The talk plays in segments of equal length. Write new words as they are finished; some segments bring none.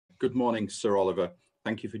Good morning, Sir Oliver.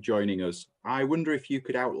 Thank you for joining us. I wonder if you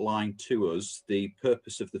could outline to us the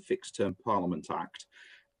purpose of the Fixed Term Parliament Act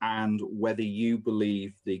and whether you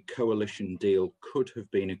believe the coalition deal could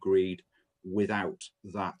have been agreed without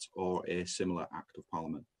that or a similar Act of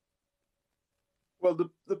Parliament. Well,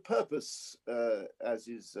 the purpose, as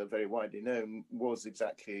is very widely known, was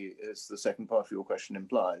exactly as the second part of your question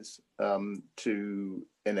implies, to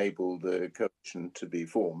enable the coalition to be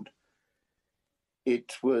formed.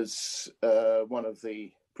 It was one of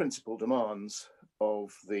the principal demands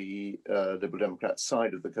of the Liberal Democrat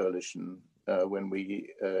side of the coalition when we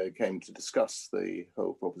came to discuss the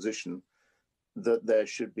whole proposition, that there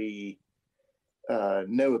should be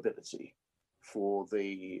no ability for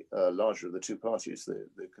the larger of the two parties,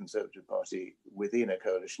 the Conservative Party within a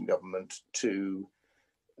coalition government, to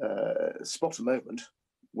spot a moment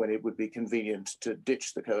when it would be convenient to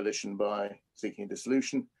ditch the coalition by seeking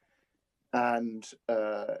dissolution. And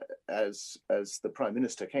as the Prime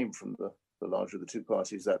Minister came from the larger of the two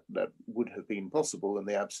parties, that would have been possible in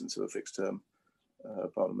the absence of a Fixed Term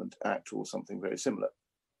Parliament Act or something very similar.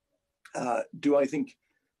 Do I think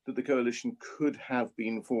that the coalition could have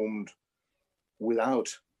been formed without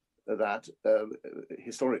that?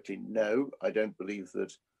 Historically, no. I don't believe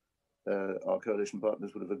that our coalition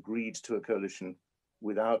partners would have agreed to a coalition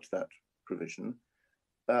without that provision.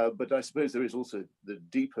 But I suppose there is also the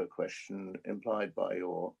deeper question implied by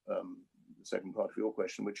your second part of your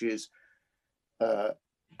question, which is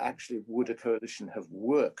actually, would a coalition have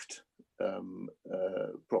worked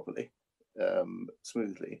properly,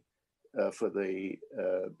 smoothly, for the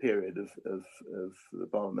period of the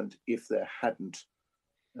Parliament if there hadn't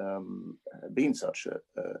been such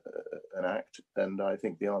an act? And I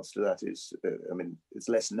think the answer to that is, it's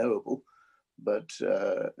less knowable, but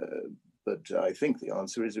I think the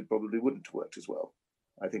answer is it probably wouldn't have worked as well.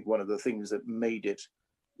 I think one of the things that made it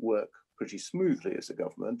work pretty smoothly as a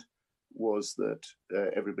government was that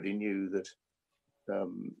everybody knew that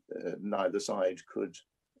neither side could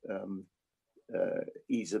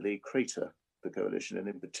easily crater the coalition, and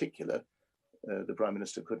in particular, the Prime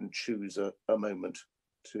Minister couldn't choose a moment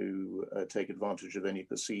to take advantage of any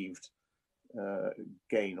perceived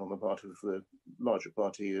gain on the part of the larger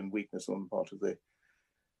party and weakness on the part of the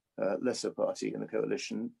lesser party in the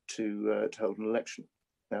coalition to hold an election.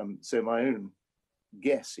 So my own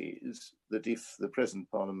guess is that if the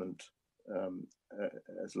present Parliament,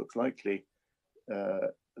 as looks likely,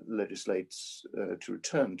 legislates to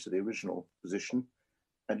return to the original position,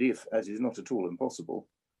 and if, as is not at all impossible,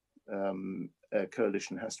 a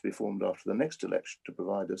coalition has to be formed after the next election to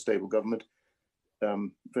provide a stable government,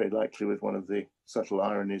 very likely with one of the subtle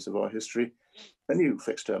ironies of our history, a new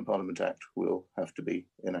Fixed Term Parliament Act will have to be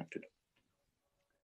enacted.